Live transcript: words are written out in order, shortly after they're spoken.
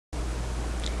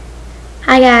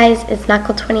Hi guys, it's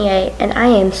Knuckle28 and I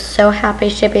am so happy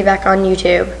to be back on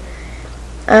YouTube.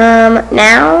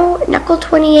 Now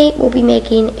Knuckle28 will be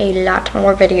making a lot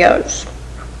more videos.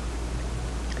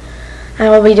 I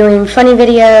will be doing funny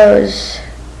videos,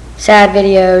 sad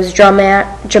videos,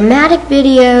 dramatic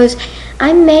videos.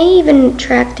 I may even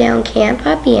track down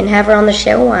Campuppy and have her on the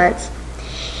show once.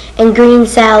 And Green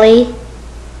Sally,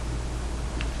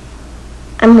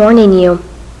 I'm warning you.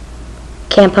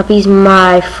 Campuppy's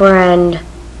my friend.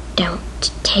 Don't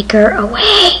take her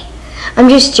away. I'm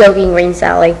just joking, Green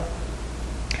Sally.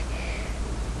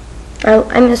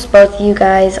 I miss both you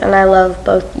guys, and I love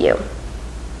both you.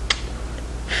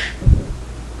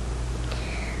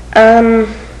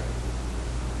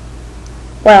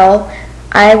 Well,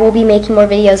 I will be making more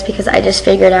videos because I just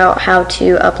figured out how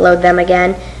to upload them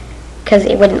again, because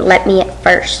it wouldn't let me at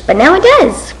first, but now it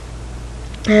does.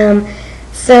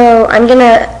 So I'm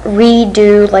gonna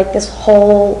redo like this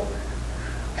whole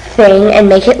thing and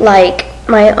make it like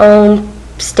my own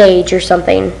stage or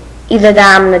something. Either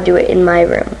that, I'm gonna do it in my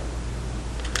room.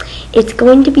 It's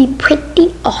going to be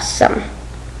pretty awesome.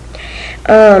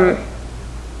 I'm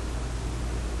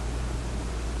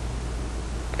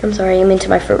sorry, I'm into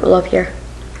my Fruit Roll up here.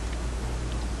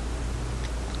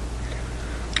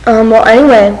 Well,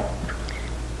 anyway,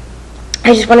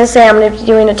 I just want to say I'm going to be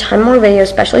doing a ton more videos,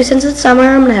 especially since it's summer.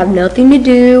 I'm going to have nothing to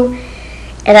do,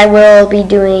 and I will be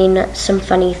doing some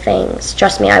funny things.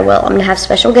 Trust me, I will. I'm going to have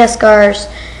special guest stars.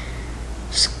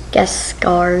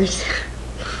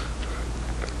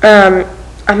 I'm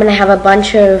going to have a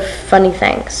bunch of funny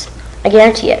things. I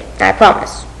guarantee it. I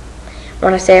promise.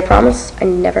 When I say I promise, I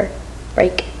never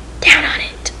break down on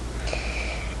it.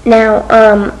 Now,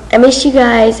 I miss you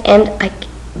guys, and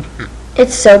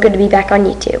it's so good to be back on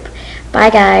YouTube. Bye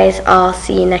guys, I'll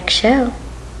see you next show.